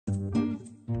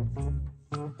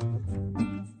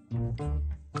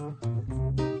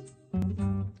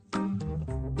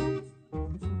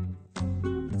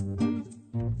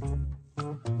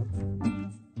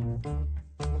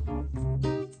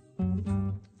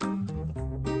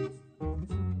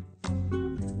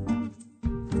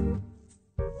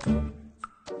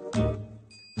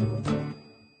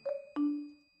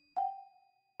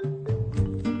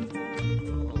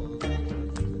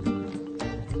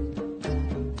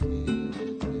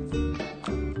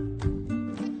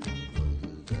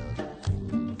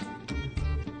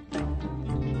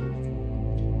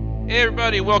Hey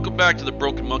everybody, welcome back to the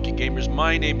Broken Monkey Gamers.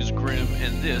 My name is Grim,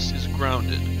 and this is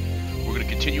Grounded. We're going to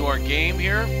continue our game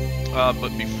here,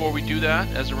 but before we do that,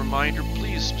 as a reminder,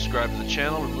 please subscribe to the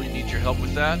channel. We really need your help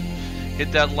with that.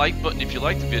 Hit that like button if you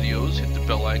like the videos, hit the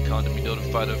bell icon to be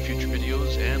notified of future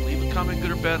videos, and leave a comment,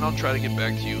 good or bad, and I'll try to get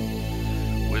back to you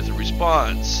with a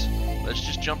response. Let's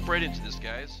just jump right into this,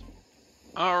 guys.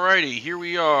 Alrighty, here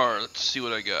we are. Let's see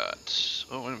what I got.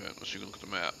 Oh, wait a minute. Let's look at the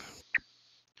map.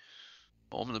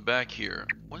 Oh, I'm in the back here.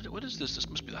 What is this? This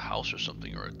must be the house or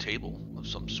something, or a table of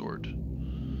some sort.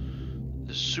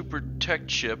 This super tech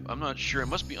chip, I'm not sure. It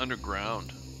must be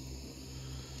underground.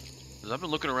 Because I've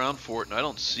been looking around for it and I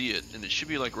don't see it. And it should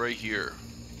be like right here.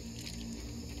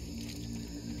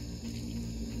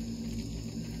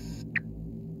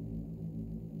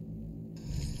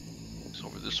 It's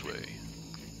over this way.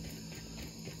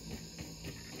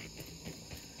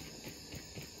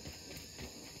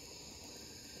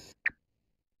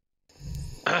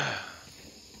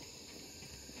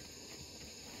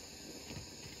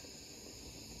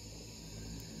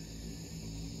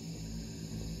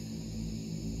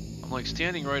 I'm like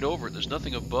standing right over it. There's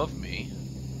nothing above me.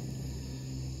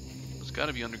 It's got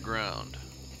to be underground.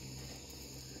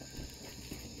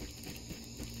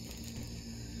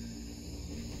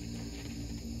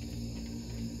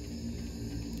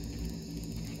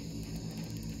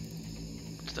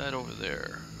 What's that over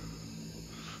there?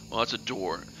 Well, that's a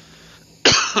door.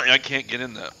 I can't get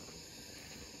in that.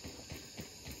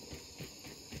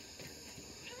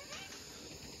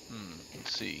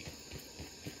 Let's see.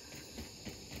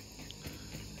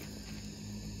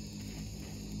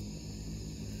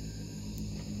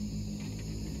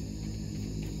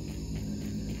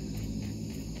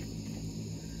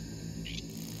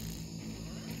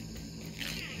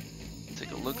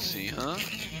 Take a look-see, huh?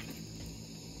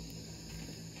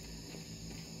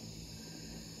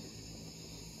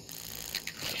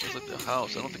 That looks like the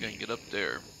house. I don't think I can get up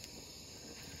there.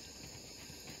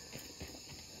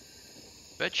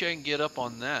 Bet you I can get up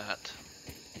on that.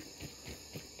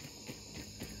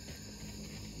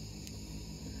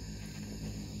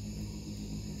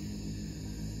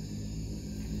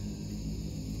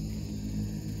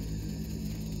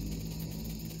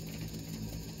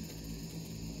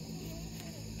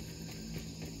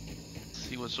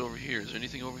 See what's over here. Is there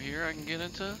anything over here I can get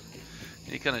into?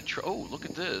 Any kind of oh, look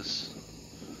at this.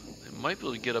 I might be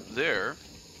able to get up there.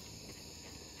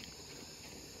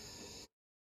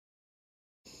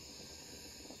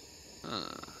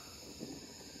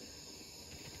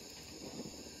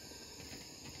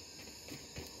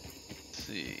 Let's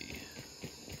see.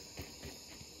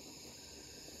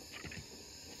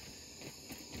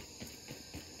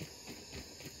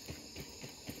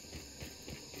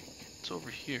 It's over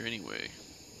here anyway.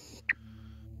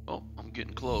 Oh, I'm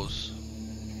getting close.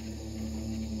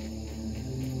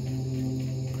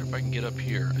 Wonder if I can get up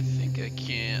here. I think I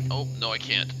can. Oh, no, I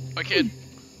can't. I can't.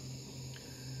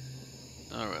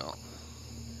 Oh well.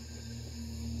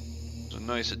 It was a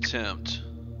nice attempt.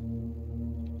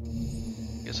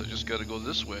 Guess I just gotta go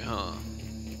this way, huh?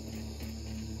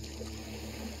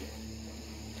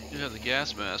 You have the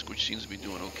gas mask, which seems to be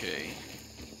doing okay.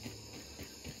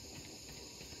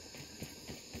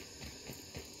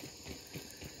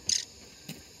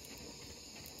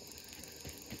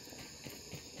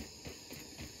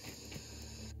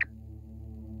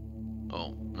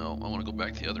 Oh, no, I want to go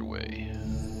back the other way.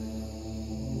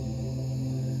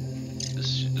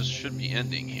 This should be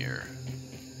ending here.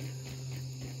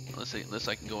 Unless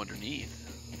I can go underneath.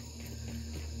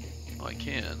 Oh, I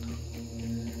can.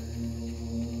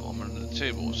 Oh, I'm under the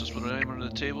table. Is this what I am under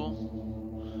the table?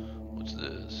 What's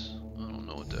this? I don't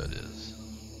know what that is.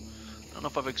 I don't know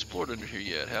if I've explored under here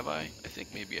yet, have I? I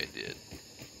think maybe I did.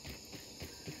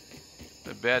 I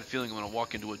have a bad feeling I'm going to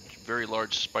walk into a very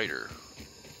large spider.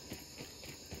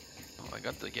 Oh, I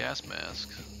got the gas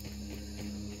mask.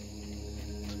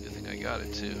 It's a good thing I got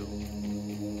it too.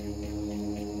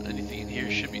 Anything in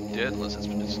here should be dead unless it's a...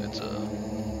 I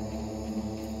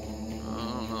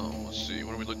don't know. Let's see.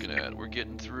 What are we looking at? We're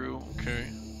getting through. Okay.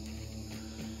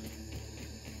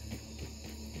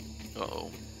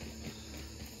 Uh-oh.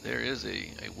 There is a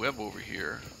web over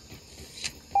here.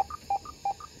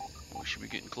 We should be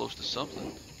getting close to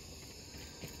something.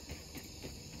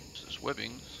 So there's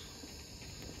webbing.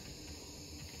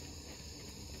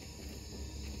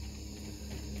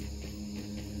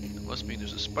 Must mean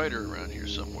there's a spider around here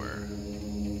somewhere.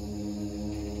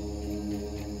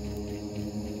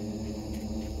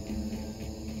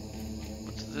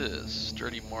 What's this?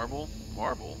 Sturdy marble?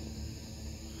 Marble?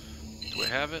 Do I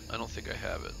have it? I don't think I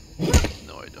have it.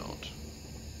 No, I don't.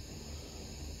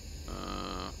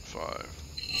 5.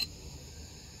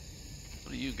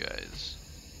 What are you guys?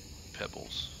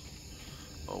 Pebbles.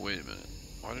 Oh, wait a minute.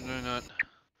 Why did I not?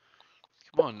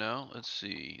 Come on now. Let's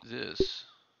see. This.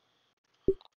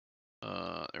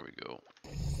 There we go.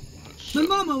 My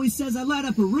mom always says I light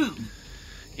up a room.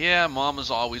 Yeah, mamas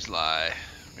always lie.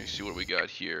 Let me see what we got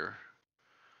here.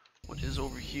 What is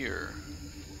over here?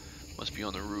 Must be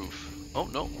on the roof. Oh,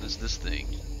 no. There's this thing.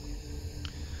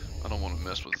 I don't want to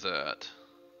mess with that.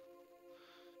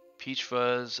 Peach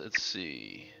fuzz. Let's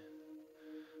see.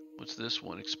 What's this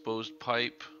one? Exposed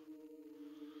pipe.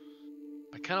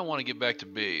 I kind of want to get back to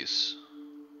base.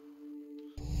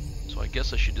 So I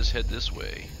guess I should just head this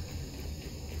way.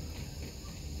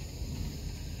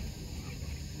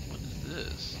 What is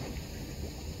this?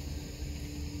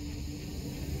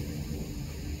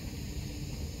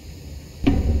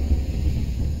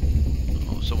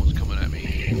 Oh, someone's coming at me.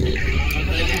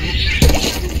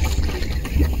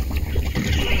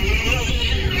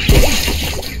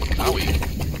 Owie.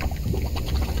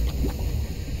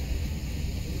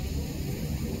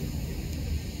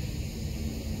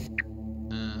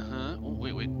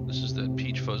 Oh, wait. This is that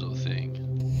Peach Fuzzo thing.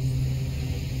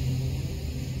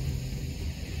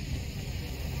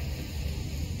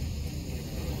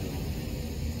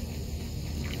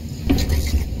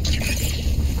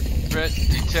 Threat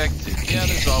detected. Yeah,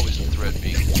 there's always a threat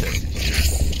being detected here.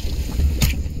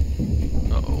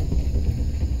 Uh-oh.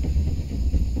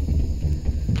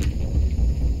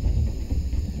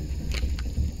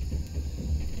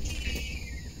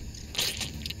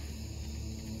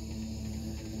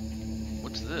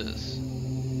 What's this?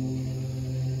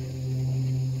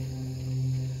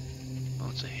 Oh,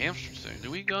 it's a hamster thing.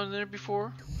 Did we go in there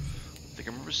before? I think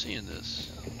I remember seeing this.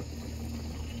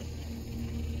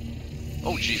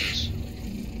 Oh, Jesus.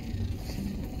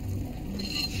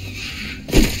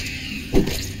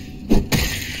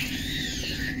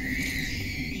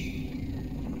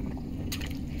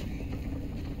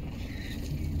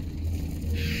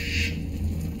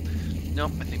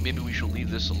 Nope, I think maybe we should leave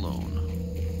this alone.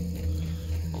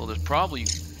 Although there's probably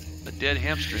a dead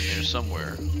hamster in there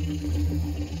somewhere.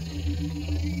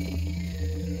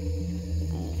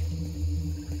 Ooh.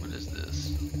 What is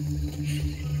this?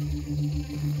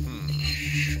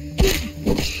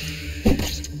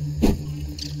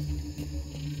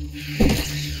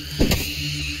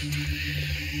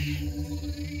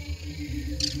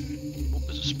 Oh,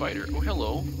 there's a spider. Oh,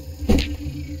 hello.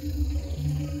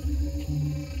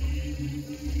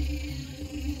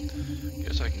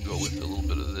 Guess I can go with a little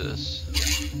bit of this.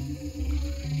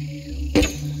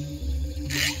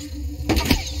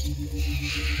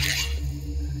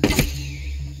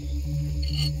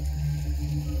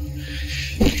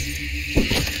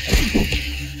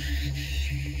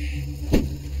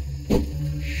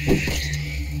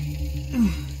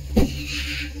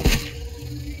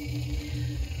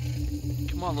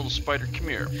 Come on, little spider, come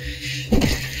here.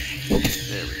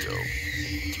 There we go.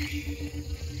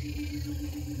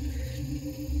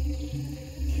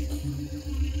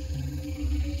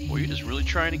 Boy, you're just really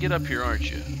trying to get up here,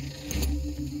 aren't you?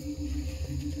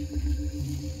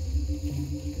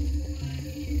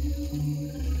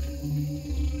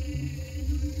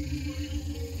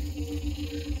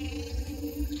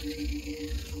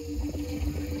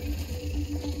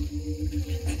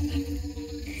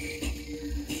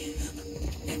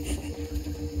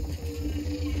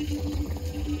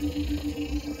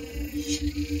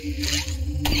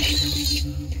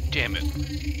 Damn it.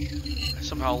 I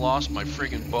somehow lost my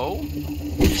friggin' bow?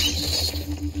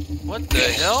 What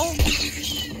the hell?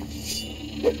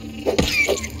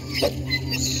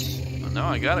 Well, now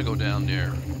I gotta go down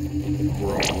there.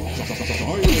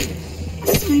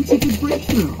 Scientific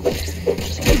breakthrough.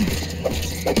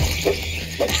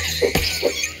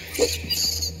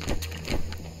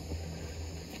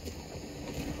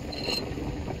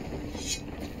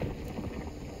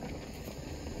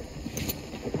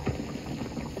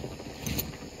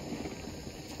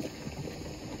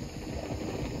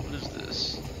 What is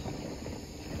this?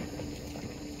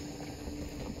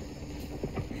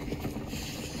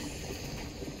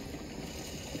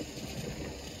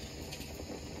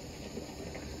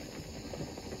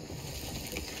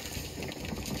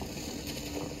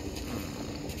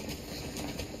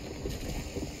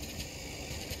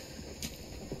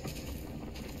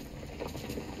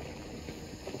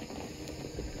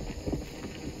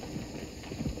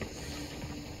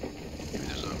 Maybe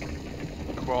there's a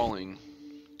crawling.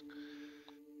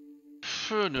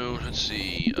 No, let's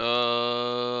see.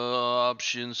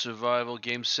 Options, survival,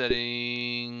 game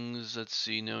settings. Let's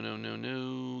see.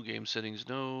 No. Game settings,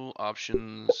 no.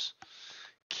 Options.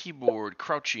 Keyboard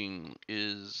crouching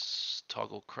is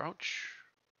toggle crouch.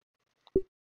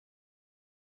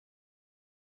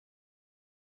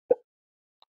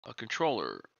 A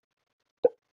controller.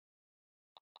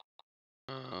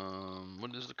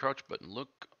 What is the crouch button?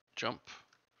 Look, jump.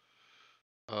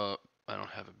 I don't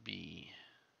have a B.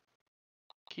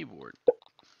 Keyboard.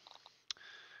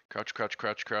 Crouch, crouch,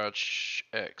 crouch, crouch.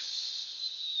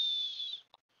 X.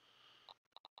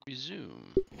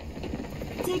 Resume.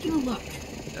 Taking a look.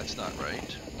 That's not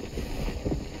right.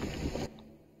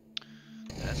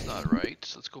 That's not right.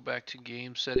 So let's go back to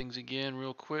game settings again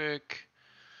real quick.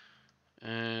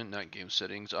 And not game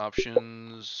settings,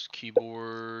 options,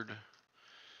 keyboard.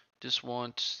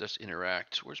 Diswant, that's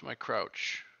interact. Where's my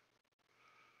crouch?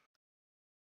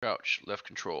 Crouch, left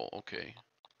control, okay.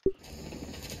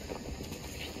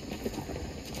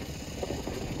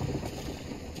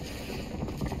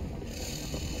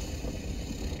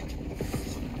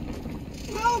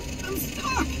 Help! I'm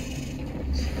stuck!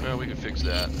 Well, we can fix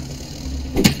that.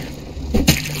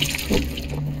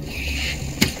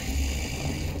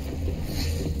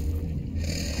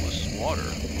 Oh, this is water.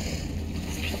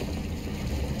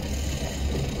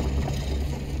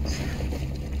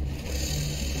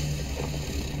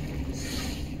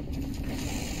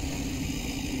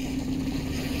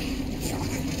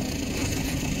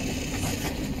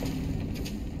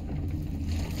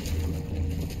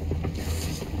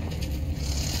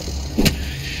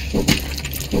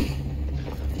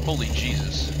 Holy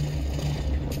Jesus.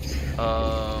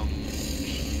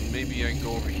 Maybe I can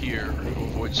go over here to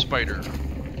avoid spider.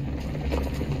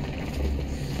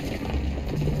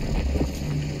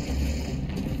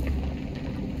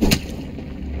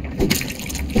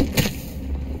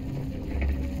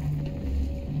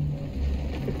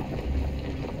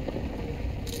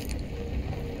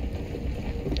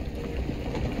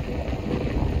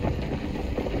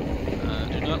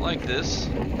 Do not like this.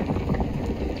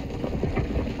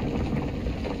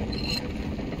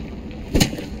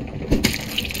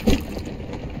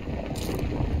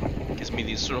 Gives me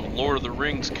these sort of Lord of the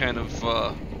Rings kind of,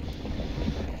 or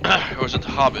is it The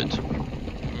Hobbit?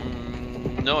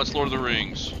 No, it's Lord of the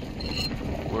Rings,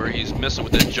 where he's messing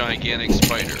with that gigantic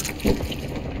spider.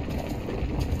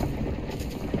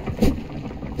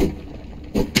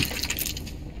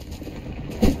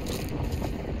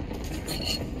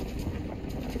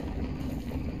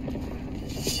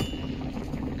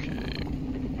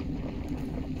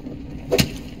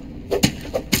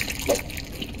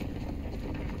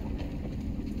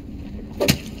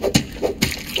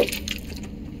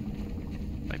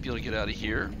 Might be able to get out of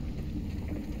here.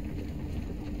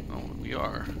 Oh, we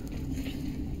are.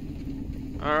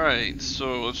 Alright,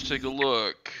 so let's take a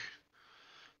look.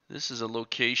 This is a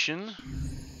location.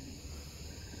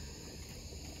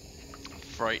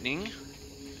 Frightening.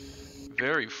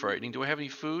 Very frightening. Do I have any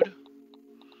food?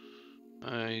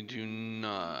 I do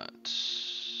not.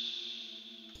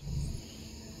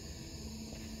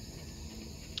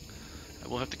 I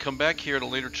will have to come back here at a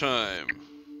later time.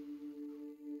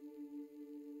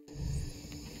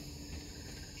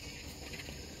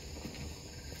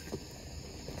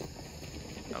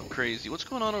 Oh, crazy. What's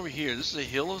going on over here? This is a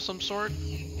hill of some sort?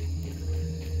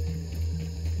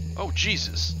 Oh,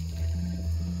 Jesus.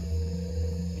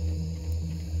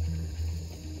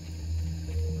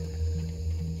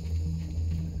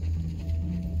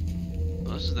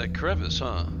 Oh, this is that crevice,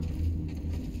 huh?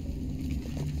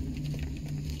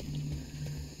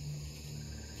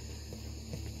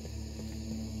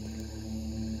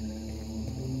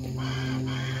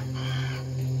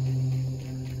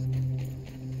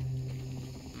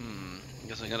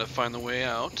 Guess I gotta find the way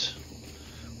out,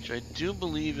 which I do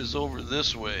believe is over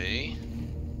this way.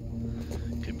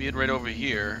 Could be it right over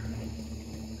here.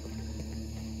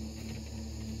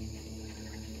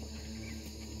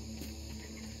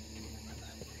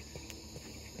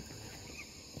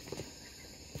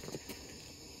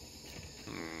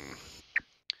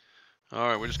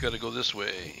 Alright, we just gotta go this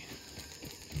way.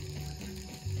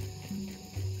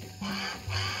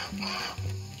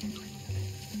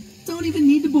 Don't even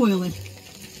need to boil it.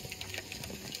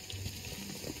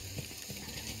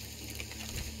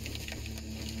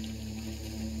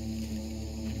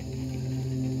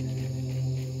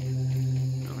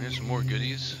 Oh, here's some more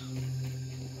goodies.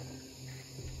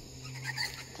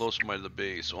 Close am I to the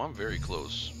base? So I'm very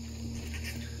close.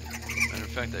 Matter of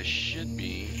fact, I should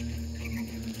be.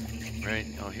 Right,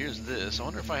 oh, here's this. I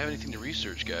wonder if I have anything to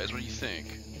research, guys. What do you think?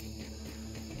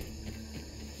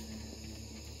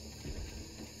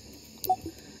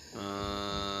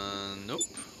 Nope.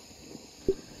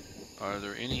 Are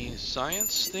there any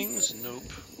science things? Nope.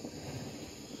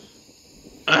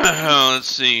 Let's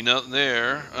see, nothing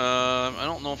there. I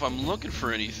don't know if I'm looking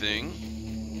for anything.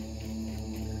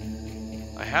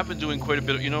 I have been doing quite a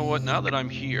bit of, you know what, now that I'm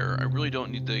here, I really don't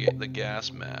need the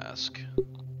gas mask.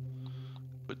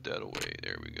 Put that away,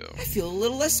 there we go. I feel a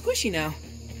little less squishy now.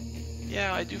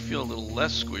 Yeah, I do feel a little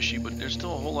less squishy, but there's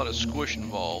still a whole lot of squish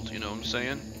involved, you know what I'm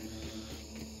saying?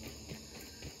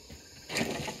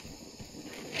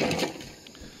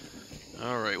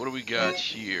 Alright, what do we got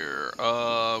here? We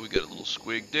got a little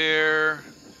squig there.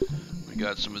 We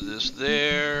got some of this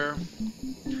there.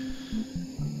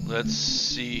 Let's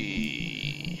see.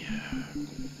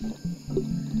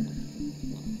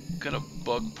 What kind of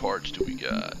bug parts do we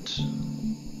got?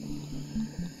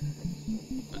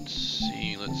 Let's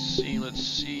see, let's see, let's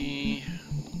see.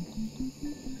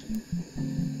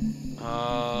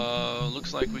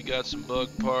 Looks like we got some bug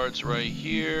parts right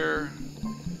here.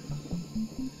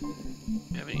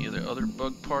 Have any other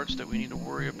bug parts that we need to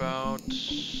worry about?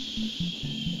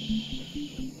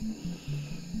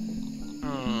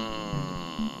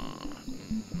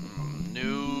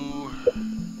 No.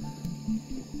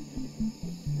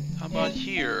 How about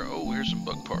here? Oh, here's some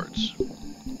bug parts.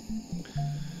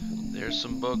 There's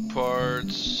some bug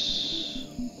parts.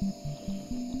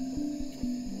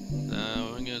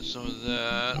 Now we got some of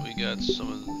that. We got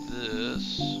some of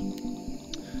this.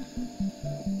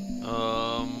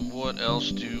 What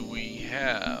else do we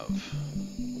have?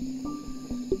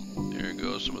 There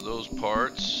goes some of those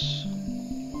parts.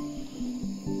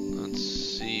 Let's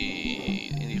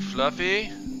see. Any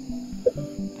fluffy?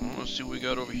 Let's see what we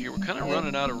got over here. We're kind of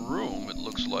running out of room, it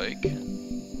looks like.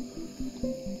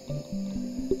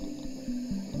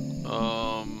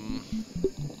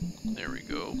 There we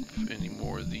go. Any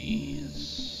more of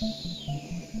these?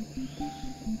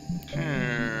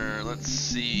 Let's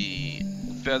see.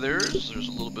 Feathers. There's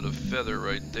a little bit of feather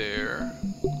right there.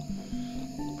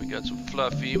 We got some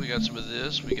fluffy. We got some of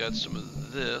this. We got some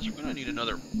of this. We're gonna need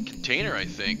another container, I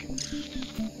think.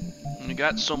 And we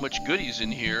got so much goodies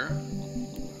in here.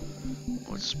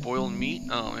 What's spoiled meat?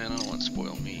 Oh man, I don't want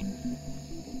spoiled meat.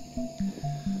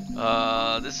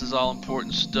 This is all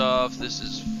important stuff. This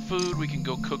is food we can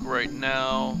go cook right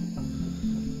now.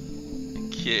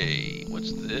 Okay,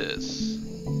 what's this?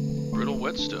 Brittle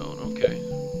whetstone, okay.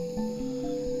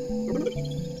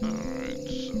 Alright,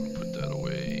 so put that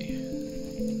away.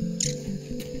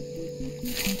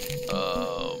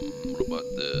 What about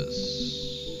this?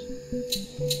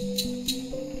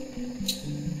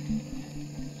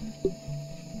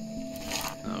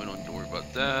 No, we don't need to worry about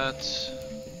that.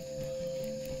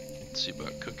 Let's see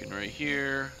about cooking right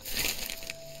here.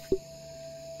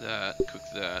 That, cook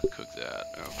that, cook that.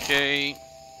 Okay.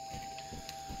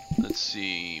 Let's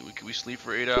see. Can we sleep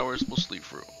for 8 hours? We'll sleep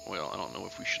for, well, I don't know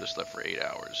if we should have slept for 8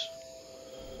 hours.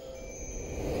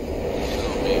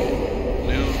 It'll be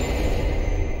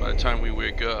noon by the time we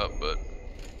wake up, but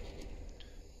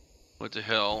what the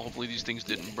hell? Hopefully these things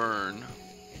didn't burn.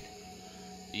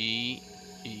 E,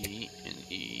 E, and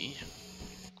E.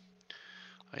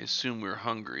 I assume we're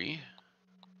hungry.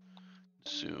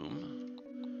 Consume.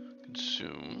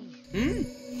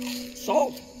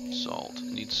 Salt. Salt.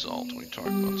 It needs salt. When we talk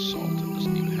about salt, it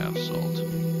doesn't even have salt.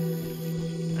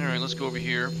 Alright, let's go over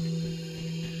here.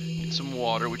 Get some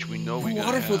water, which we know we gotta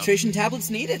Water have. filtration tablets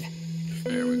needed.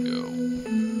 There we go.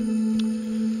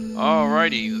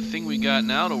 Alrighty, the thing we got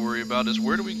now to worry about is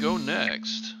where do we go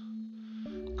next?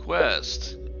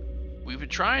 Quest. We've been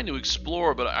trying to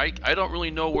explore, but I don't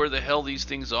really know where the hell these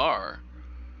things are.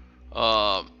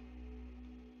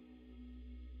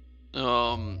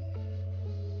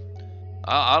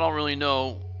 I don't really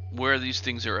know where these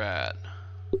things are at.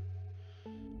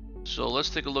 So let's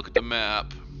take a look at the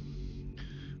map.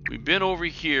 We've been over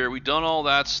here, we've done all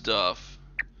that stuff.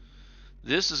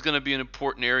 This is going to be an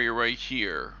important area right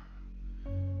here.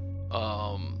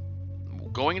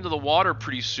 Going into the water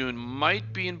pretty soon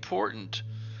might be important.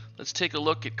 Let's take a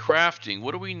look at crafting.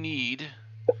 What do we need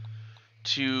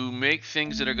to make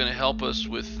things that are going to help us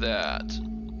with that?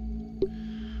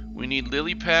 We need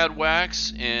lily pad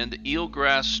wax and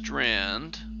eelgrass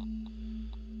strand.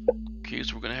 Okay,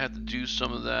 so we're going to have to do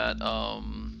some of that.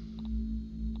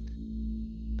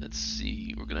 Let's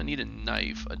see. We're going to need a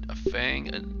knife, a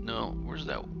fang. No, where's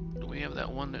that? Do we have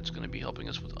that one that's going to be helping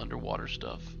us with underwater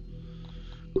stuff?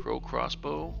 Crow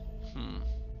crossbow?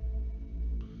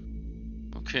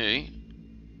 Okay.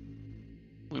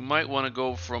 We might want to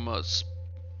go from a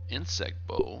insect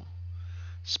bow.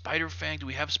 Spider fang. Do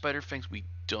we have spider fangs? We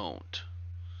don't.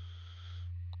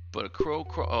 But a crow.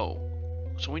 Oh,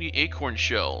 so we need acorn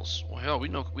shells. Well, hell, we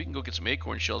can go get some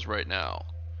acorn shells right now.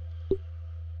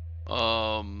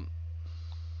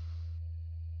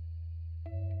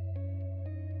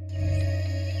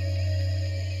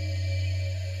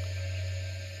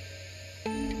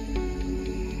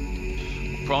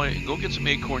 probably go get some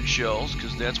acorn shells,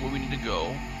 because that's where we need to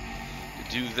go.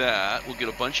 To do that, we'll get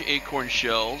a bunch of acorn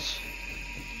shells.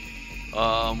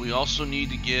 We also need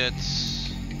to get...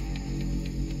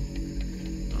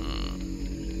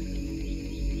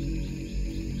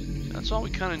 that's all we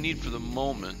kind of need for the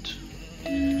moment.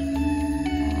 Let's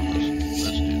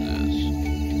do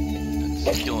this.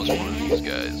 Let's kill us one of these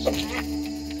guys.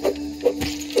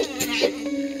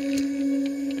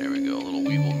 There we go, little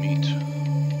weevil meat.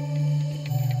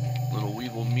 Little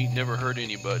weevil meat never hurt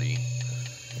anybody.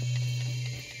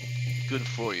 Good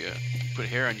for you. Put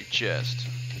hair on your chest.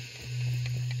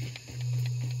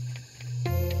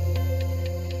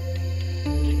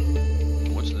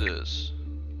 What's this?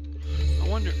 I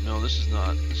wonder... no, this is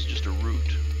not. This is just a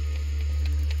root.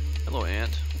 Hello,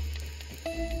 ant.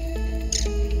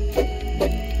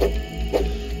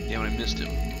 Damn it, I missed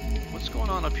him. What's going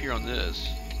on up here on this?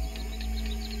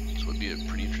 This would be a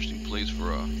pretty interesting place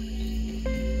for a...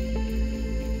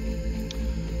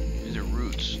 these are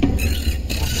roots. What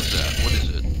was that? What is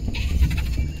it?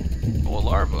 Oh, a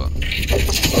larva.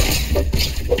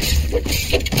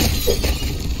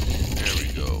 There we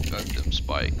go. Got them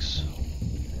spikes.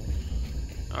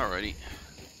 Alrighty.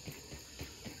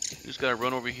 Just gotta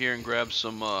run over here and grab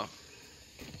some, let's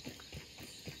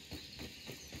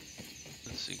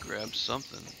see, grab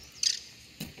something.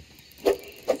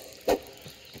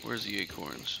 Where's the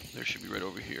acorns? There should be right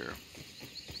over here.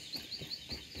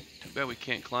 Too bad we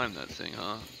can't climb that thing,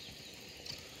 huh?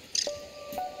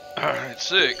 Alright,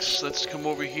 6. Let's come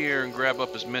over here and grab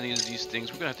up as many of these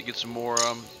things. We're gonna have to get some more,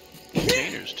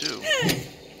 containers, too.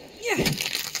 Yeah.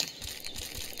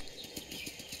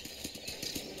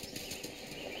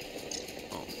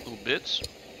 Bits.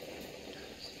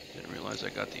 Didn't realize I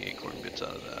got the acorn bits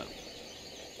out of that.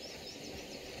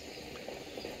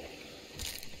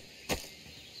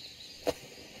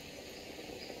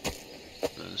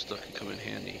 This stuff can come in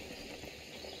handy.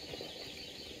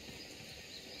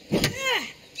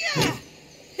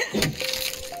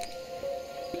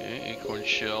 Okay, acorn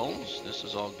shells. This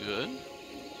is all good.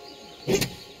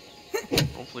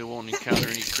 Hopefully we won't encounter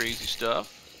any crazy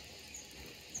stuff.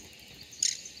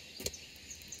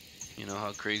 You know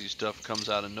how crazy stuff comes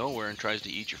out of nowhere and tries to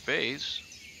eat your face.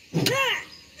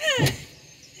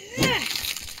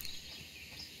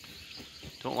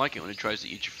 Don't like it when it tries to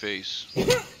eat your face.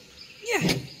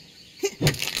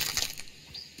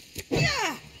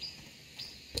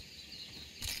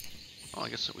 Oh, I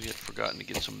guess that we had forgotten to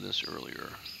get some of this earlier.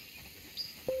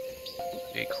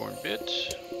 Acorn bit.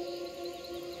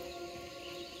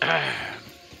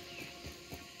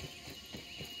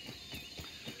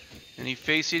 Any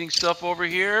face-eating stuff over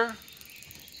here?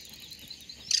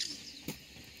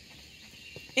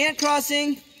 Ant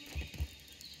crossing.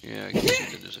 Yeah, I can see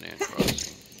that there's an ant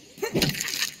crossing.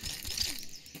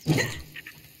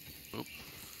 Oop.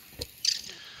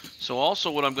 So also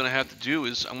what I'm going to have to do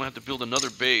is I'm going to have to build another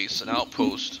base, an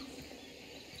outpost.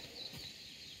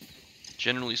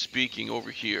 Generally speaking,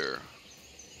 over here.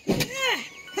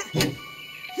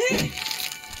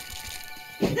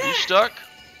 You stuck?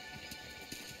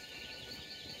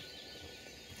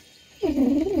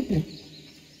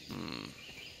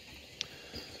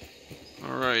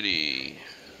 Alrighty.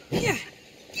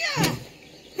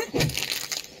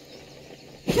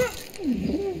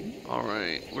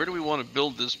 Alright, where do we want to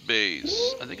build this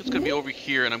base? I think it's going to be over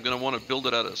here, and I'm going to want to build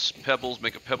it out of pebbles,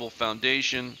 make a pebble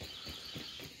foundation.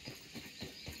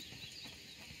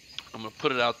 I'm going to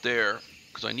put it out there,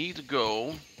 because I need to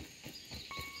go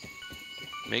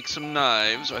make some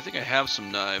knives. I think I have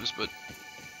some knives, but...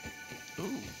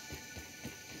 ooh.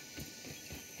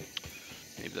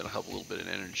 Maybe that'll help a little bit in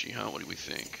energy, huh? What do we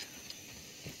think?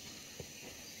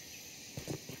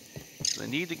 I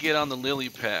need to get on the lily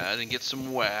pad and get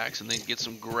some wax and then get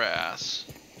some grass.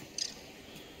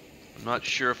 I'm not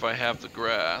sure if I have the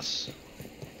grass.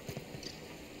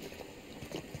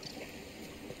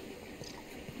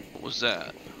 What was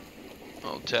that?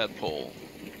 Oh, tadpole.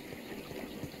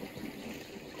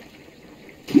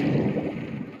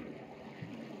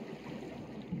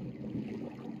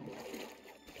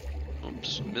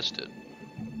 Oops, missed it.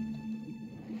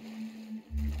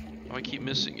 Oh, I keep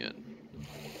missing it.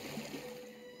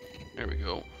 There we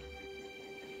go.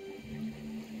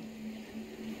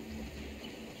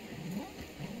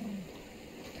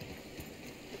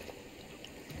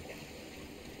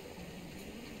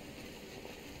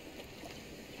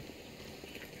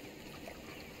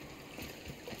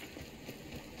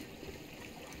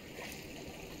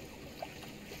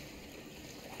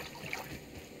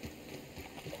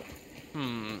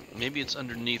 Maybe it's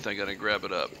underneath, I gotta grab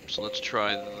it up. So let's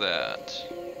try that.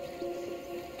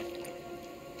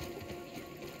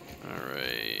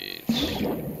 Alright.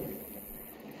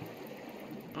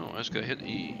 just gotta hit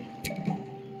E.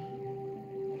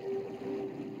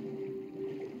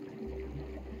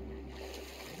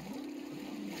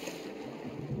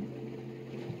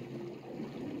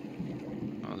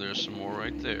 Oh, there's some more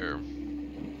right there.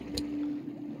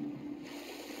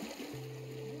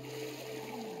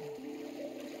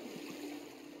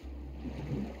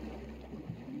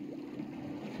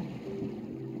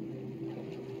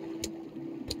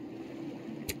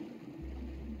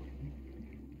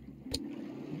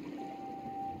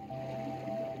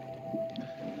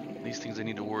 These things I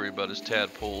need to worry about is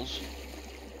tadpoles.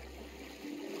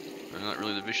 They're not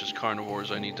really the vicious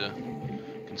carnivores I need to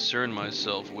concern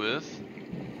myself with.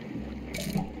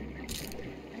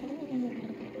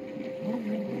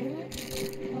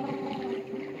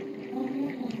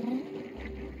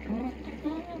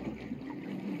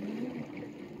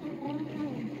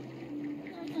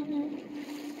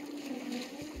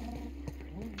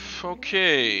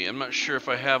 Okay, I'm not sure if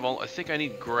I have all. I think I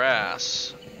need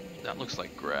grass. That looks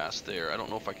like grass there. I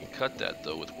don't know if I can cut that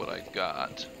though with what I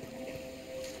got.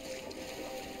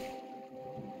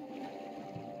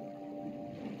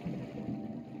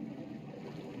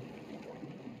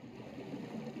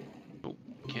 Nope,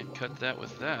 can't cut that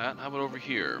with that. How about over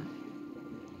here?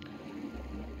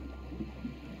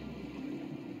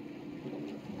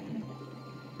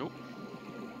 Nope.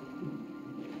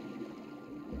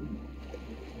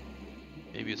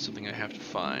 Maybe it's something I have to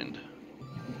find.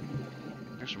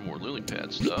 There's some more lily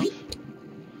pad stuff.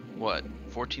 What?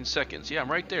 14 seconds. Yeah,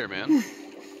 I'm right there, man.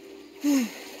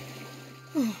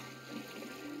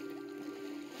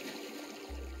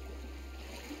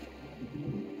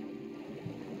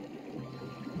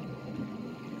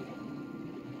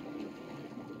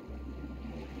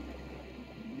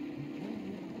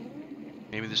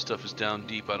 Maybe this stuff is down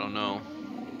deep, I don't know.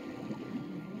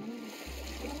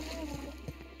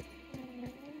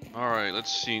 Alright,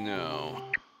 let's see now.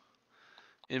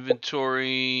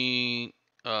 Inventory,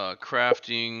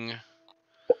 crafting.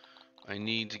 I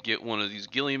need to get one of these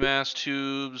gillimass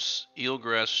tubes,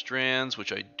 eelgrass strands,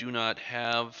 which I do not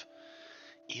have.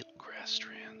 Eelgrass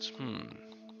strands,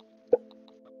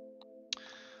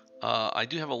 I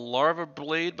do have a larva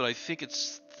blade, but I think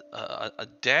it's a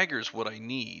dagger's what I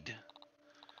need.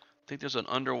 I think there's an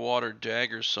underwater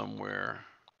dagger somewhere.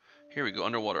 Here we go,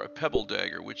 underwater, a pebble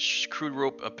dagger, which crude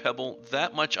rope, a pebble,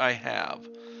 that much I have.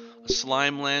 A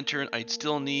slime lantern, I'd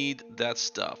still need that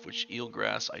stuff, which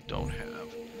eelgrass I don't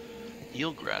have.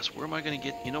 Eelgrass, where am I going to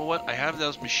get, you know what, I have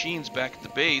those machines back at the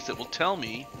base that will tell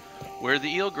me where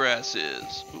the eelgrass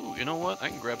is. Ooh, you know what, I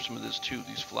can grab some of this too,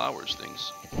 these flowers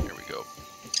things. Here we go.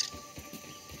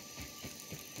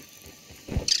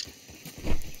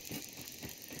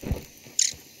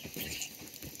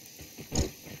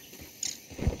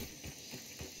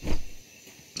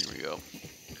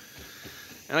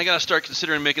 And I gotta start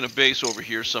considering making a base over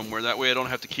here somewhere. That way I don't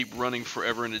have to keep running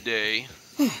forever and a day.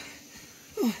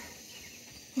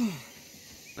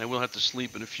 I will have to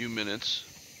sleep in a few minutes.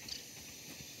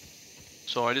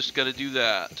 So I just gotta do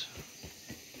that.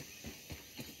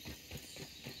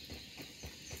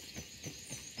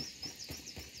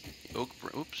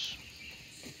 Oops.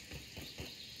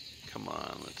 Come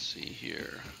on, let's see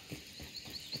here.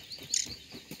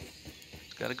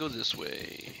 It's gotta go this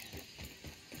way.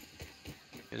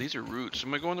 Yeah, these are roots.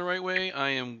 Am I going the right way?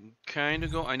 I am kind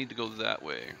of I need to go that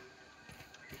way.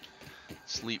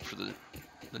 Sleep for the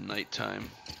nighttime.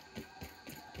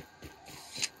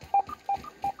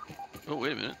 Oh,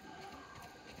 wait a minute.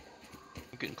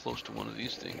 I'm getting close to one of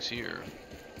these things here.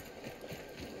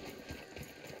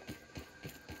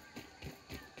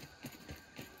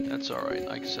 That's alright.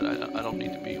 Like I said, I don't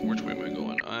need to be... Which way am I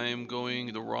going? I'm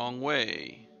going the wrong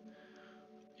way.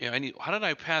 Yeah, I need... How did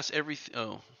I pass everything?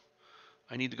 Oh.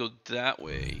 I need to go that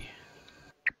way.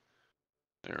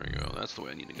 There we go. That's the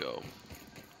way I need to go.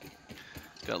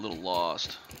 Got a little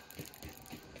lost.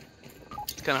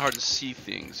 It's kind of hard to see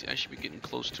things. I should be getting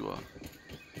close to a...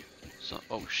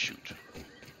 oh, shoot.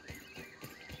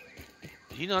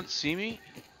 Did he not see me?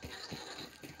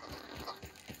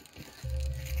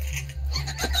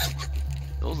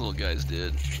 Those little guys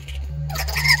did.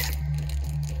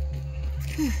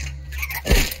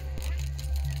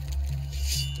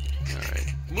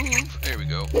 Move! There we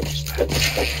go.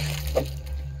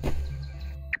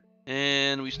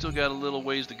 And we still got a little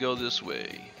ways to go this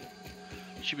way.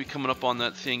 Should be coming up on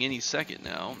that thing any second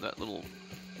now. That little...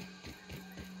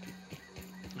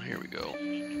 Here we go.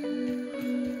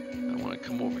 I want to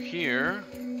come over here.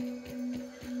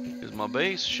 Because my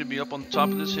base should be up on the top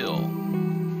of this hill.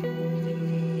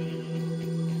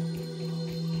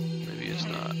 Maybe it's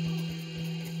not.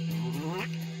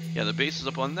 Yeah, the base is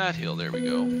up on that hill. There we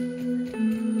go.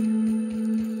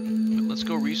 let's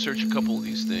go research a couple of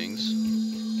these things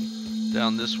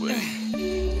down this way.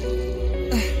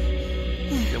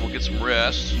 Then we'll get some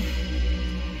rest.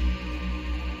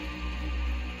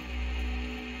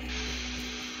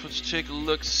 Let's take a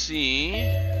look, see.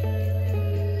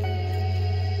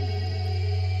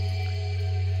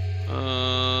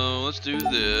 Let's do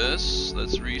this.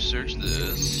 Let's research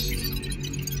this.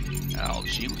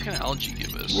 Algae. What kind of algae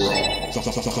give us?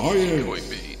 Koi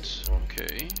bait.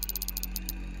 Okay.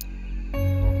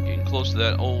 Getting close to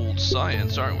that old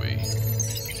science, aren't we?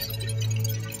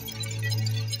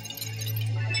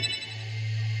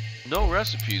 No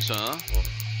recipes, huh?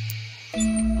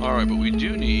 Alright, but we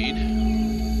do need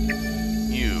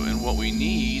you. And what we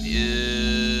need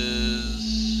is...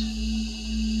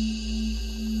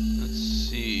 let's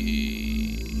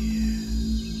see...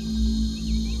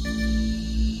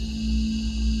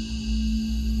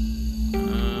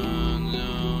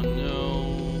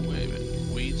 no. Wait a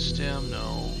minute. Weed stem,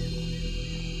 no.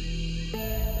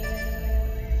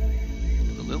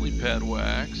 The lily pad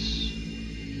wax.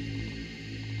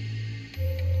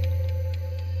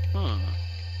 Huh.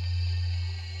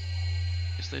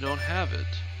 Guess they don't have it.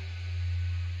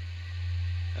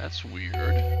 That's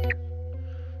weird.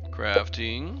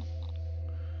 Crafting.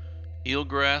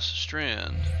 Eelgrass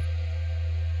strand.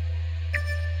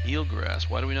 Eelgrass.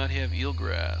 Why do we not have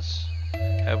eelgrass?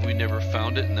 Have we never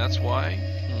found it and that's why?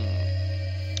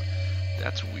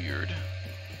 That's weird.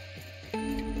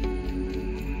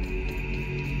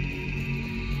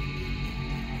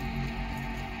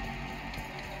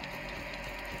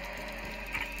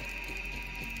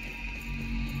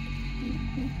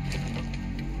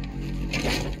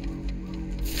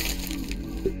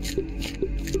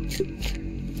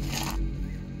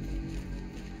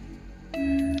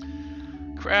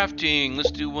 Crafting,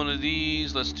 let's do one of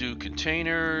these. Let's do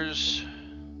containers.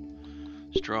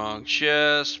 Strong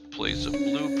chest, place a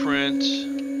blueprint.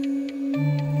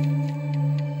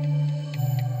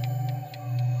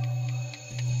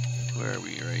 Where are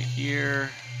we? Right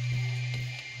here.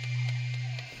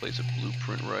 Place a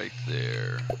blueprint right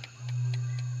there.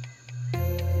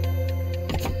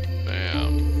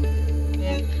 Bam.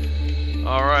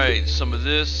 Alright, some of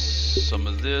this, a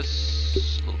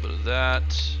little bit of that.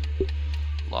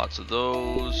 Lots of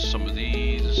those, some of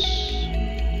these.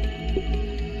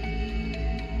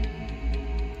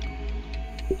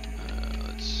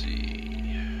 Let's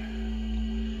see.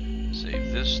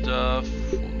 Save this stuff.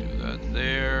 We'll do that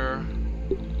there.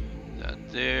 That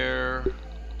there.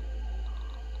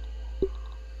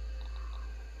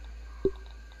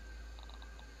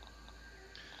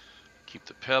 Keep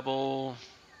the pebble.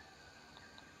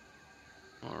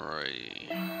 Alrighty.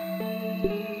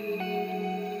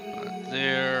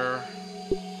 There,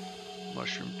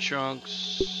 mushroom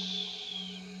chunks.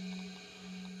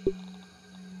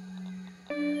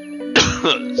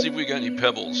 Let's see if we got any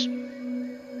pebbles.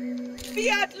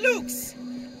 Fiat Lux!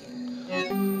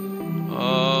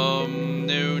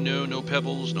 No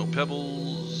pebbles, no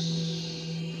pebbles.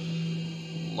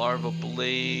 Larva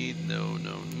blade,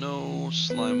 no.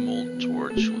 Slime mold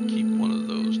torch, we'll keep one of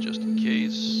those just in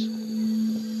case.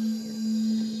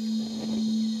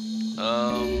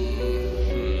 Oh,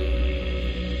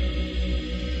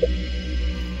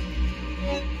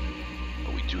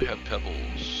 we do have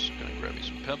pebbles. Gonna grab me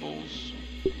some pebbles.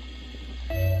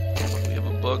 We have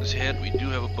a bug's head. We do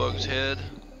have a bug's head.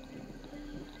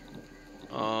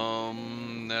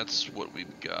 That's what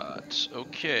we've got.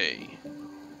 Okay.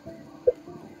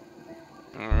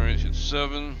 Alright, hit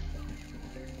 7.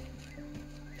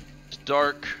 It's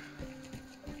dark.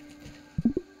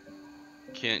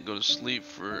 Can't go to sleep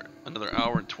for another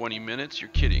hour and 20 minutes.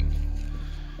 You're kidding.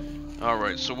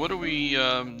 Alright, so what do we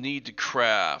need to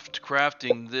craft?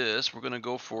 Crafting this, we're going to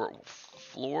go for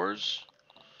floors,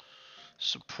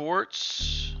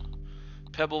 supports,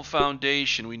 pebble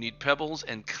foundation. We need pebbles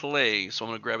and clay, so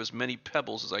I'm going to grab as many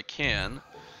pebbles as I can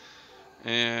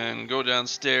and go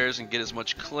downstairs and get as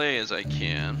much clay as I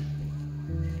can.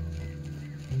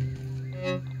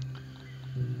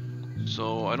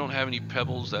 So I don't have any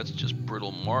pebbles, that's just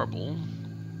brittle marble.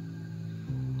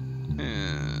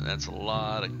 That's a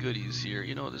lot of goodies here.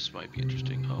 You know, this might be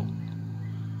interesting. Oh.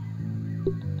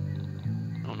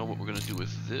 I don't know what we're going to do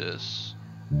with this.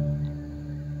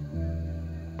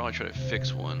 Probably try to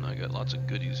fix one. I got lots of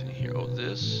goodies in here. Oh,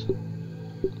 this.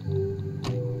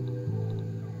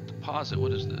 Deposit,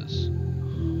 what is this?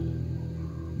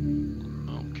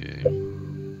 Okay.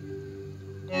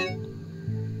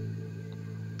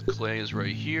 Clay is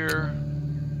right here.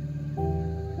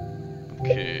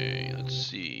 Okay, let's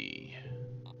see.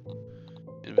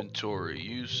 Inventory,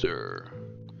 use, sir.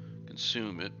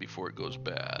 Consume it before it goes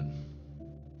bad.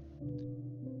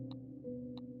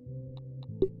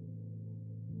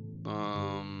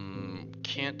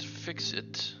 can't fix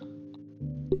it.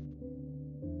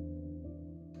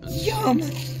 Yum!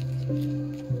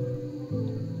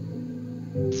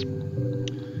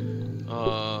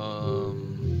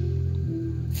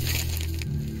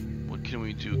 What can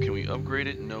we do? Can we upgrade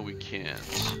it? No, we can't.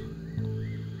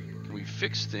 Can we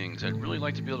fix things? I'd really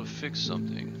like to be able to fix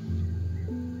something.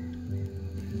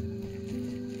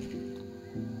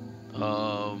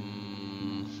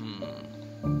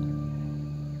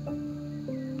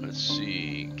 Let's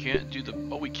see. Can't do the...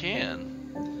 Oh, we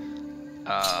can.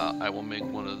 I will make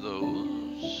one of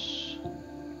those.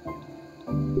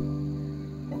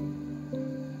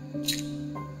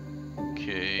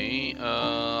 Okay.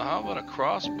 How about a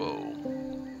crossbow?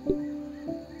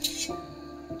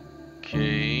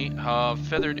 Okay.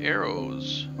 Feathered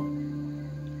arrows.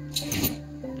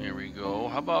 There we go.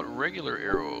 How about regular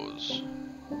arrows?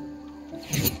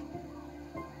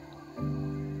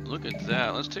 Look at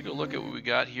that. Let's take a look at what we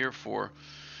got here for.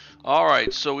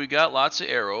 Alright, so we got lots of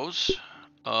arrows.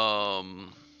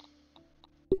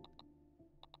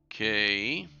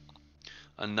 Okay.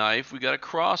 A knife. We got a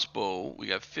crossbow. We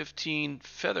got 15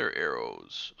 feather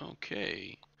arrows.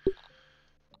 Okay.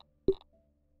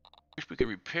 Wish we could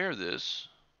repair this.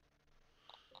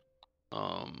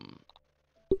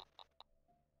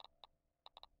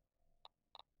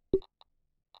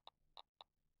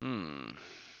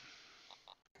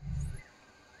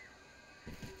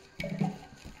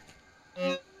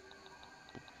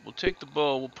 We'll take the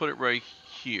bow, we'll put it right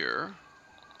here.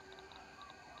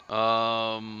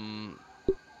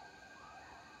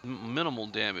 Minimal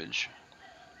damage,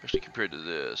 especially compared to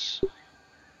this.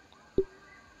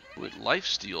 With life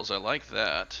steals, I like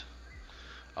that.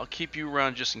 I'll keep you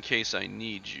around just in case I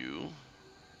need you.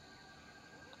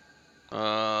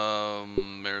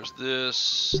 There's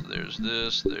this, there's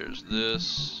this, there's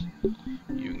this.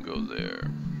 You can go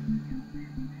there.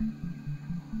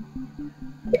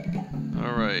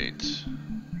 Alright.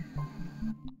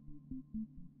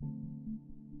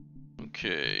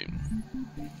 Okay.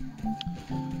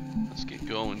 Let's get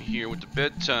going here with the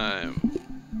bedtime.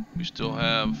 We still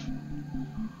have...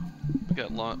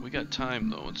 We got time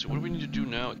though. Let's see, what do we need to do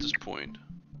now at this point?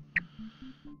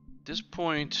 At this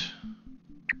point...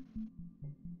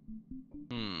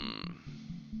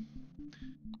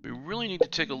 We really need to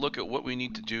take a look at what we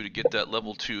need to do to get that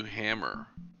level 2 hammer.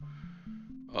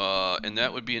 And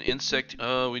that would be an insect.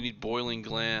 Oh, we need boiling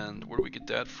gland. Where do we get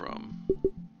that from?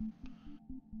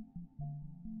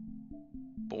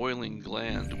 Boiling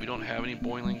gland. We don't have any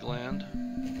boiling gland.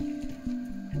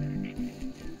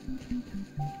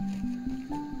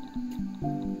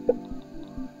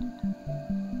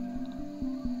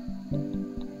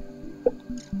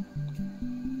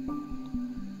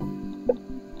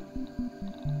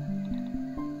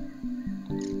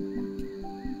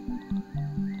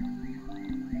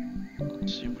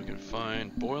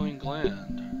 Boiling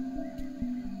gland.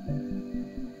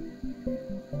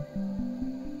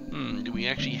 Do we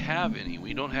actually have any?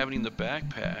 We don't have any in the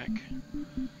backpack.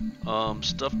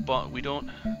 We don't...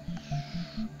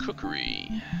 Cookery.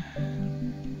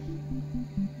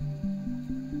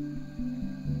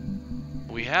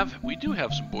 We do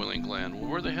have some boiling gland. Well,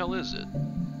 where the hell is it?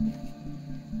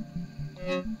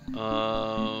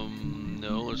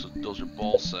 No, those are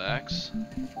ball sacks.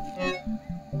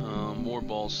 More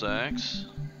ball sacks.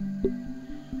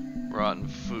 Rotten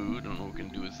food. I don't know what we can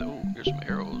do with that. Oh, here's some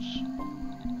arrows.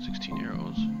 16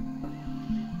 arrows.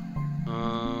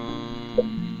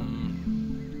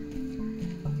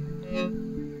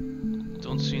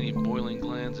 Don't see any boiling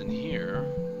glands in here.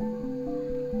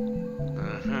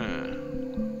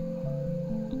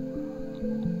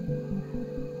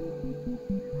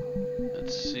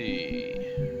 Let's see.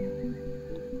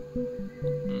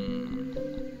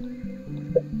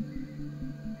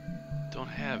 Don't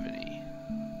have any.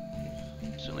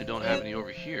 Certainly don't have any over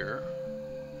here.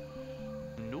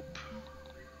 Nope.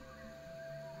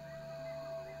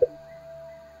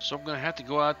 So I'm gonna have to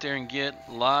go out there and get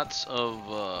lots of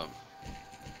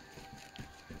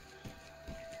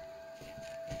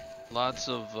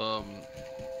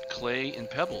clay and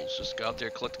pebbles. Just go out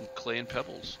there collecting clay and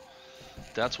pebbles.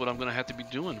 That's what I'm gonna have to be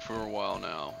doing for a while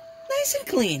now. Nice and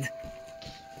clean.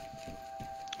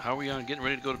 How are we on getting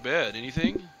ready to go to bed?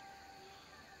 Anything?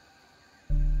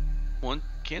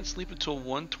 Can't sleep until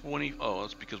 1:20. Oh,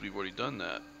 that's because we've already done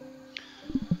that.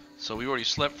 So we already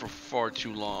slept for far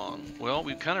too long. Well,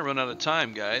 we've kind of run out of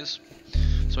time, guys.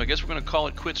 So I guess we're going to call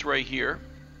it quits right here.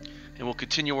 And we'll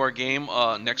continue our game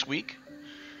next week.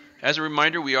 As a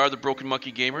reminder, we are the Broken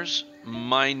Monkey Gamers.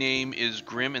 My name is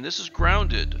Grim, and this is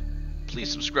Grounded. please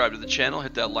subscribe to the channel,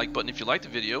 hit that like button if you like the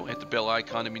video, hit the bell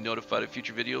icon to be notified of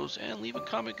future videos, and leave a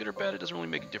comment, good or bad. It doesn't really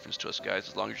make a difference to us, guys,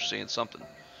 as long as you're saying something.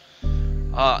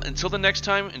 Until the next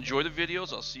time, enjoy the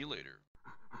videos. I'll see you later.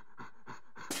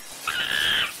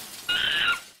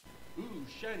 Ooh,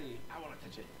 shiny.